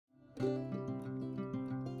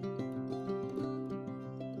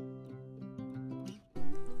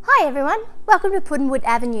Hi everyone, welcome to Puddinwood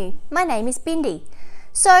Avenue. My name is Bindi.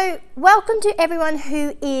 So welcome to everyone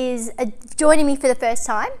who is joining me for the first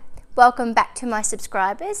time. Welcome back to my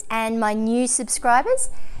subscribers and my new subscribers.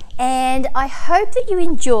 And I hope that you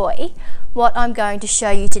enjoy what I'm going to show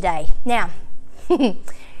you today. Now,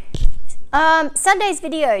 Sunday's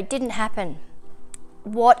video didn't happen.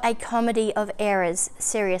 What a comedy of errors,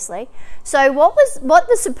 seriously. So what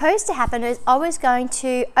was supposed to happen is I was going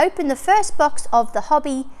to open the first box of the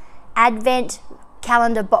hobby advent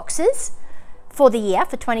calendar boxes for the year,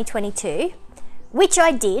 for 2022, which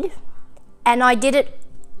I did, and I did it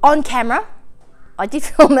on camera. I did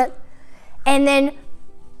film it, and then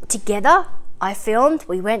together I filmed,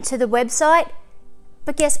 we went to the website,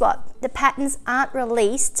 but guess what? The patterns aren't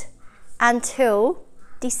released until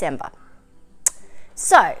December.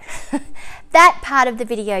 So that part of the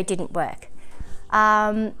video didn't work.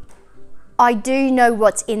 I do know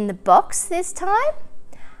what's in the box this time,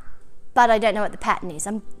 but I don't know what the pattern is.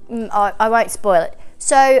 I won't spoil it.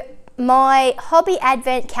 So my hobby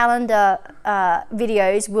advent calendar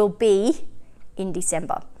videos will be in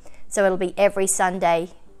December. So it'll be every Sunday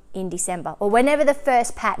in December, or whenever the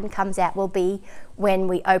first pattern comes out will be when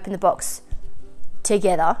we open the box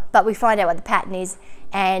together, but we find out what the pattern is,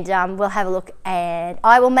 and we'll have a look, and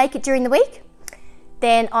I will make it during the week.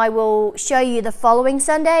 Then I will show you the following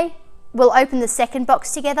Sunday. We'll open the second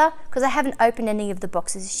box together because I haven't opened any of the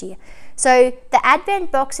boxes this year. So the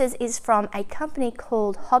advent boxes is from a company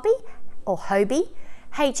called Hobby, or Hobby,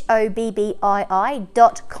 HOBBII.com.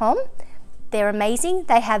 They're amazing.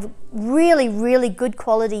 They have really, really good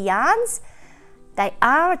quality yarns. They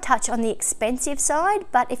are a touch on the expensive side,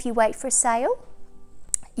 but if you wait for a sale,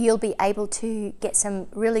 you'll be able to get some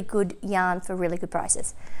really good yarn for really good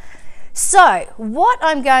prices. So what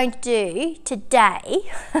I'm going to do today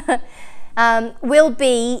will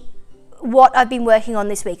be what I've been working on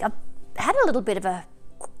this week. I've had a little bit of a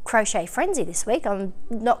crochet frenzy this week. I'm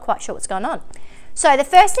not quite sure what's going on. So the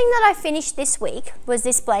first thing that I finished this week was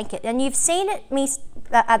this blanket, and you've seen it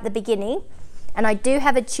at the beginning, and I do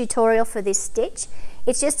have a tutorial for this stitch.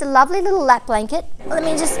 It's just a lovely little lap blanket. Let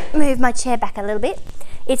me just move my chair back a little bit.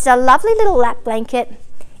 It's a lovely little lap blanket.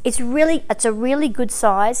 It's a really good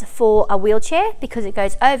size for a wheelchair because it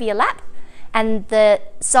goes over your lap, and the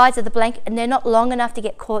sides of the blanket, and they're not long enough to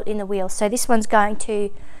get caught in the wheel. So this one's going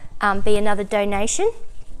to be another donation.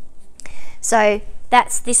 So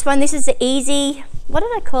that's this one. This is the easy, what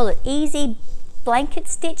did I call it? Easy blanket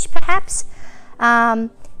stitch, perhaps.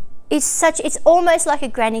 It's almost like a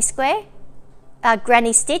granny square, a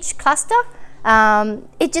granny stitch cluster.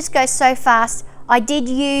 It just goes so fast. I did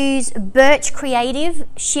use Birch Creative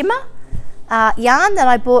shimmer yarn that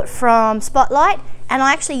I bought from Spotlight, and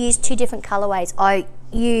I actually used two different colorways. I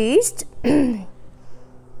used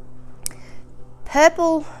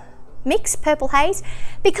purple haze.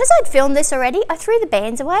 Because I'd filmed this already, I threw the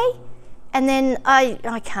bands away, and then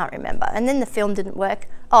I can't remember, and then the film didn't work.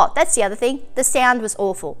 Oh, that's the other thing, the sound was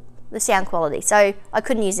awful, the sound quality, so I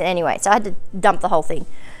couldn't use it anyway, so I had to dump the whole thing.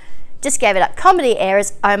 Just gave it up. Comedy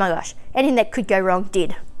errors, oh my gosh, anything that could go wrong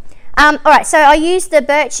did. Alright, so I used the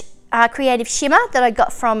Birch Creative shimmer that I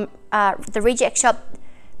got from the Reject Shop,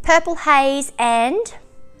 purple haze and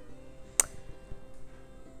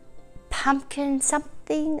pumpkin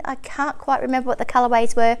something. I can't quite remember what the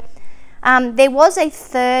colorways were. There was a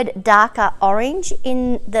third darker orange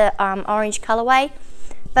in the orange colorway,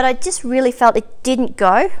 but I just really felt it didn't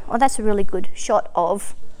go. Oh, that's a really good shot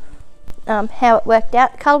of how it worked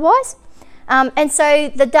out color-wise. And so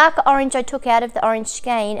the darker orange I took out of the orange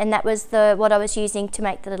skein, and that was what I was using to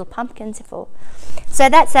make the little pumpkins for. So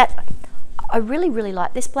that's that. I really, really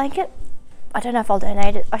like this blanket. I don't know if I'll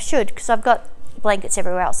donate it. I should, because I've got blankets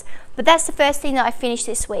everywhere else. But that's the first thing that I finished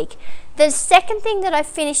this week. The second thing that I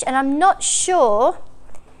finished, and I'm not sure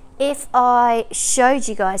if I showed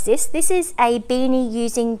you guys this. This is a beanie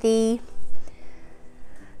using the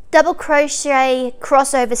double crochet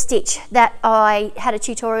crossover stitch that I had a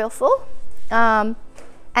tutorial for. And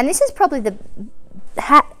this is probably the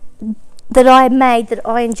hat that I made that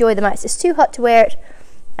I enjoy the most. It's too hot to wear it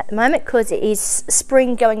at the moment because it is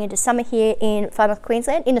spring going into summer here in Far North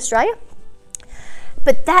Queensland, in Australia.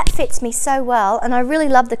 But that fits me so well, and I really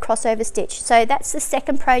love the crossover stitch. So that's the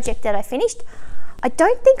second project that I finished. I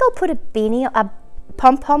don't think I'll put a beanie, a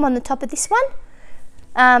pom-pom on the top of this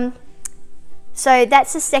one. So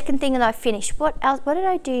that's the second thing that I finished. What else? What did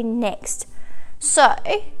I do next? So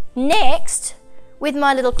next, with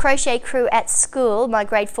my little crochet crew at school, my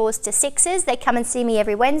grade 4s to 6s, they come and see me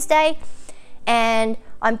every Wednesday, and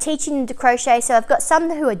I'm teaching them to crochet, so I've got some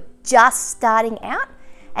who are just starting out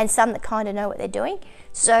and some that kind of know what they're doing.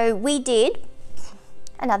 So we did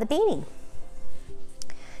another beanie.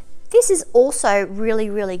 This is also really,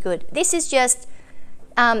 really good. This is just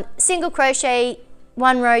single crochet,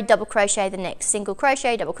 one row, double crochet the next, single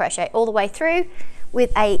crochet, double crochet all the way through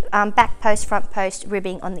with a back post, front post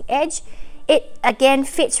ribbing on the edge. It again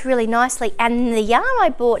fits really nicely, and the yarn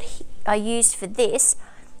I used for this,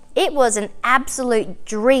 it was an absolute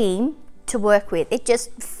dream to work with. It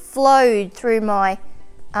just flowed through my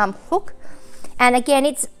hook, and again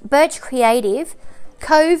it's Birch Creative.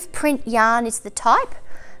 Cove print yarn is the type,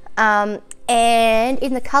 and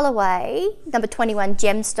in the colorway number 21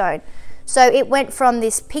 gemstone. So it went from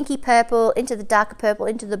this pinky purple into the darker purple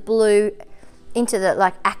into the blue into the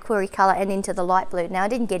like aqua color and into the light blue. Now I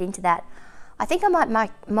didn't get into that. I think I might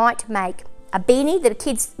make a beanie. The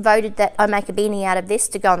kids voted that I make a beanie out of this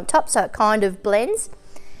to go on the top, so it kind of blends.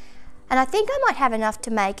 And I think I might have enough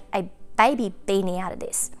to make a baby beanie out of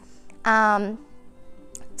this.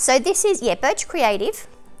 So this is, yeah, Birch Creative.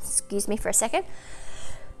 Excuse me for a second.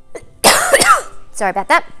 Sorry about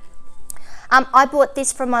that. I bought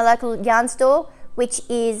this from my local yarn store, which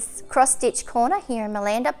is Cross Stitch Corner here in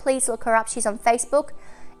Malanda. Please look her up. She's on Facebook.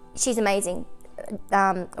 She's amazing.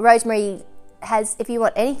 Rosemary has, if you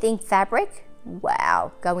want anything fabric,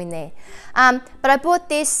 wow, go in there. But I bought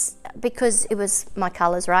this because it was my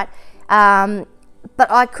colours, right?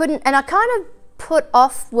 But I couldn't, and I kind of put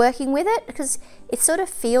off working with it because it sort of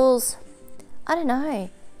feels, I don't know,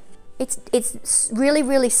 it's really,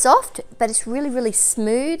 really soft, but it's really, really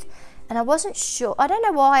smooth. And I wasn't sure, I don't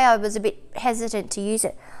know why I was a bit hesitant to use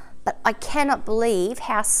it, but I cannot believe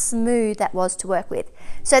how smooth that was to work with.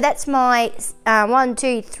 So that's my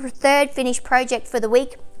third finished project for the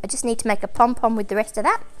week. I just need to make a pom-pom with the rest of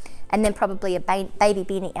that, and then probably a baby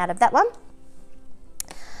beanie out of that one.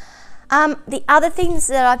 The other things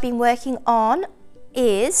that I've been working on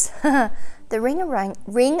is the ring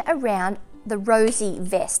around the rosy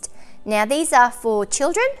vest. Now these are for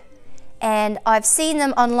children, and I've seen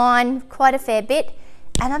them online quite a fair bit,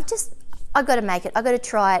 and I've got to make it. I've got to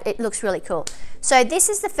try it. It looks really cool. So this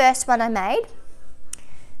is the first one I made.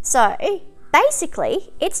 So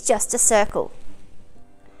basically it's just a circle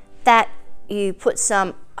that you put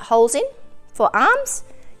some holes in for arms.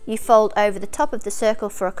 You fold over the top of the circle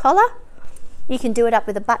for a collar. You can do it up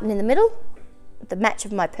with a button in the middle. The match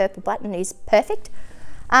of my purple button is perfect.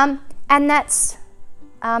 And that's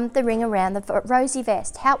the ring around the rosy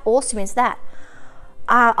vest. How awesome is that?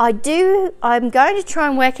 I'm going to try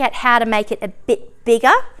and work out how to make it a bit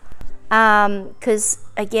bigger, because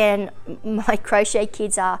again, my crochet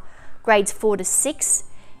kids are grades 4 to 6,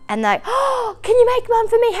 and they, oh, can you make one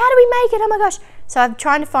for me? How do we make it? Oh my gosh. So I'm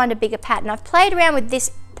trying to find a bigger pattern. I've played around with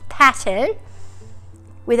this pattern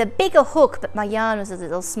with a bigger hook, but my yarn was a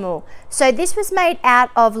little small. So this was made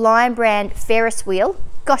out of Lion Brand Ferris wheel.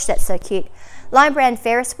 Gosh, that's so cute. Lion Brand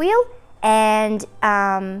Ferris wheel, and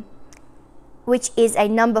which is a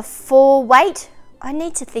number 4 weight. I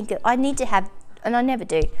need to have, and I never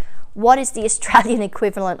do, what is the Australian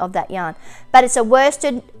equivalent of that yarn? But it's a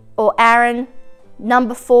worsted or Aran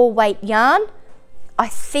number 4 weight yarn. I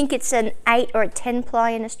think it's an 8 or a 10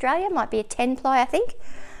 ply in Australia. Might be a 10 ply, I think.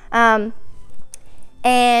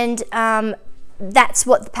 That's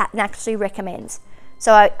what the pattern actually recommends.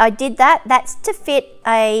 So I did that. That's to fit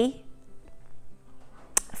a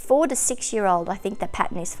 4 to 6 year old, I think the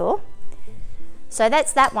pattern is for. So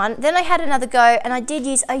that's that one. Then I had another go, and I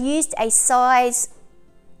used a size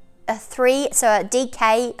 3, so a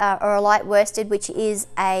DK or a light worsted, which is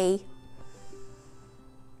I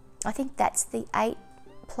think that's the 8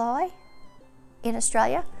 ply in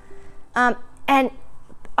Australia. And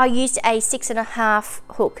I used a 6.5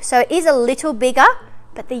 hook. So it is a little bigger,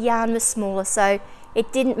 but the yarn was smaller, so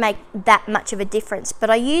it didn't make that much of a difference. But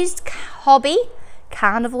I used Hobby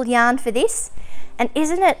Carnival yarn for this, and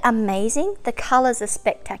isn't it amazing? The colors are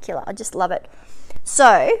spectacular. I just love it.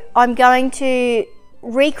 So I'm going to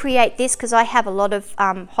recreate this because I have a lot of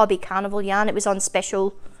Hobby Carnival yarn. It was on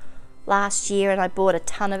special last year and I bought a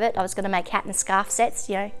ton of it. I was going to make hat and scarf sets,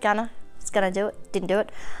 you know, gonna do it, didn't do it.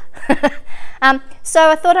 So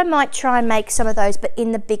I thought I might try and make some of those, but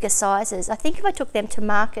in the bigger sizes. I think if I took them to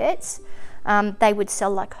markets, they would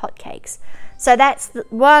sell like hotcakes. So that's the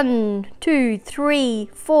 1, 2, 3,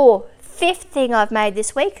 4, 5th thing I've made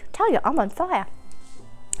this week. I tell you, I'm on fire.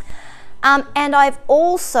 And I've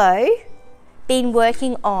also been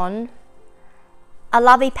working on a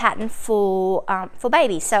lovely pattern for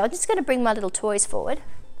babies. So I'm just going to bring my little toys forward.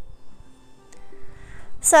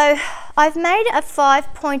 So I've made a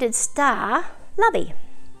 5-pointed star lovey.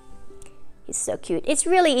 He's so cute. It's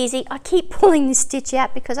really easy. I keep pulling this stitch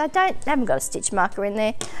out because I haven't got a stitch marker in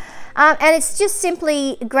there. And it's just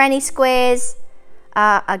simply granny squares,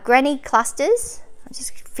 granny clusters. I'll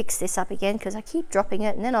just fix this up again because I keep dropping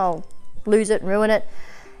it and then I'll lose it and ruin it.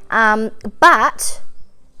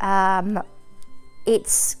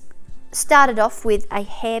 It's started off with a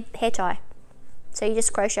hair tie. So you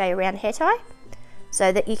just crochet around hair tie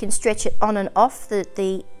so that you can stretch it on and off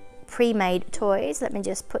the pre-made toys. Let me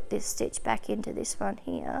just put this stitch back into this one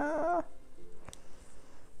here.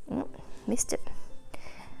 Oh, missed it.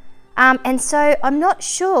 And so I'm not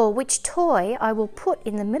sure which toy I will put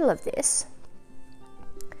in the middle of this.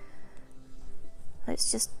 Let's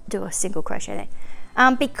just do a single crochet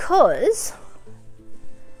there. Because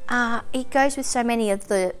it goes with so many of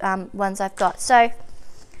the ones I've got. So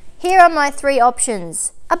here are my 3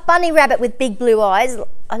 options. A bunny rabbit with big blue eyes.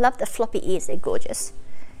 I love the floppy ears, they're gorgeous.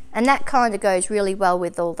 And that kind of goes really well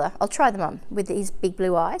with all the, I'll try them on with his big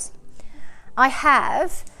blue eyes. I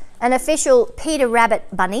have an official Peter Rabbit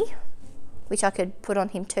bunny, which I could put on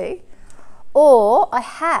him too. Or I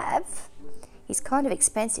have, he's kind of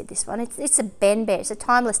expensive, this one. It's a Ben bear, it's a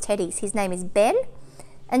timeless teddies. His name is Ben.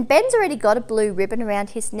 And Ben's already got a blue ribbon around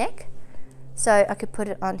his neck. So I could put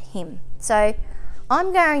it on him. So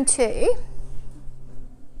I'm going to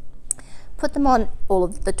put them on all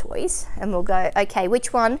of the toys and we'll go, okay,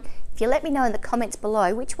 which one, if you let me know in the comments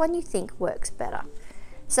below, which one you think works better.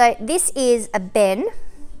 So this is a Ben.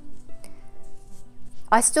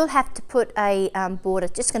 I still have to put a border,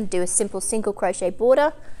 just going to do a simple single crochet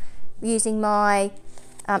border using my,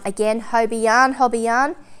 again, Hobby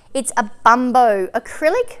Yarn. It's a Bumbo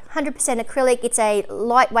acrylic, 100% acrylic. It's a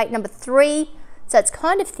lightweight number 3, so it's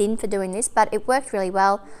kind of thin for doing this, but it worked really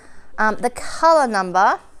well. The color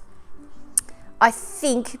number, I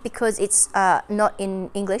think, because it's not in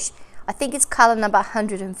English, I think it's color number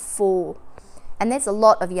 104. And there's a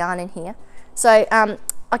lot of yarn in here. So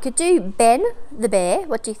I could do Ben the bear.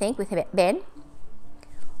 What do you think with Ben?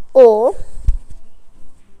 Or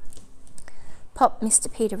pop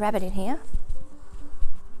Mr. Peter Rabbit in here.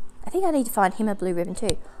 I think I need to find him a blue ribbon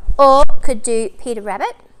too. Or could do Peter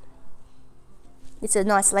Rabbit. It's a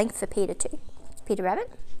nice length for Peter too. Peter Rabbit.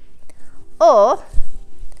 Or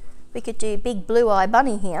we could do big blue eye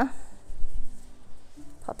bunny here.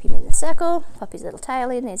 Pop him in the circle, pop his little tail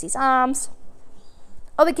in, there's his arms.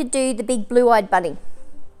 Or we could do the big blue-eyed bunny.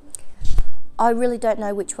 I really don't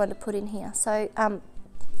know which one to put in here. So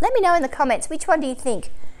let me know in the comments, which one do you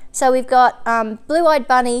think? So we've got blue-eyed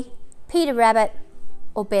bunny, Peter Rabbit,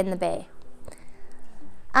 or Ben the bear.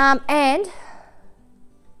 I've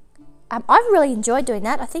really enjoyed doing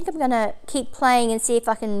that. I think I'm gonna keep playing and see if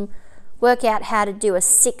I can work out how to do a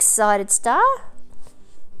 6-sided star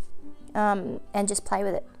and just play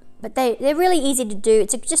with it. But they're really easy to do.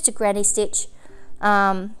 It's just a granny stitch,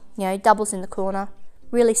 you know, doubles in the corner,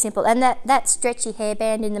 really simple. And that stretchy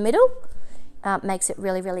hairband in the middle makes it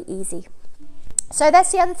really, really easy. So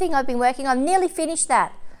that's the other thing I've been working on. Nearly finished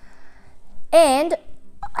that. And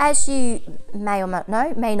as you may or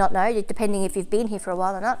may not know, depending if you've been here for a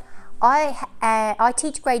while or not, I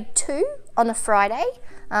teach grade 2 on a Friday.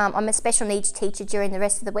 I'm a special needs teacher during the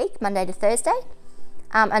rest of the week, Monday to Thursday.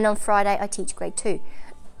 And on Friday I teach grade 2.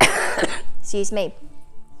 Excuse me.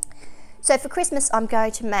 So for Christmas I'm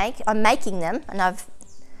making them, and I've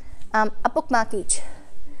a bookmark each.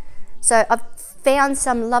 So I've found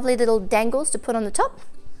some lovely little dangles to put on the top.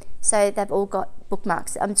 So they've all got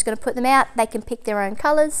bookmarks. I'm just going to put them out. They can pick their own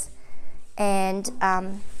colours. And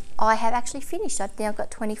I have actually finished. I've now got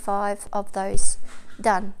 25 of those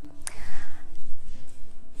done.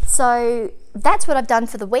 So that's what I've done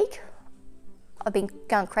for the week. I've been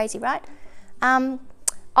going crazy, right?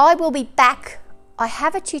 I will be back. I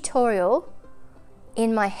have a tutorial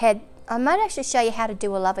in my head. I might actually show you how to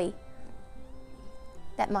do a lovey.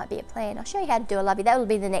 That might be a plan. I'll show you how to do a lovey. That will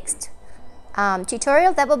be the next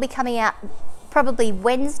tutorial. That will be coming out probably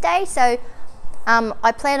Wednesday. So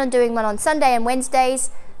I plan on doing one on Sunday and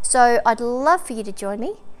Wednesdays. So I'd love for you to join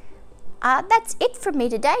me. That's it from me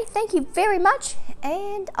today. Thank you very much,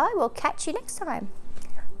 and I will catch you next time.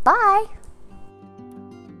 Bye.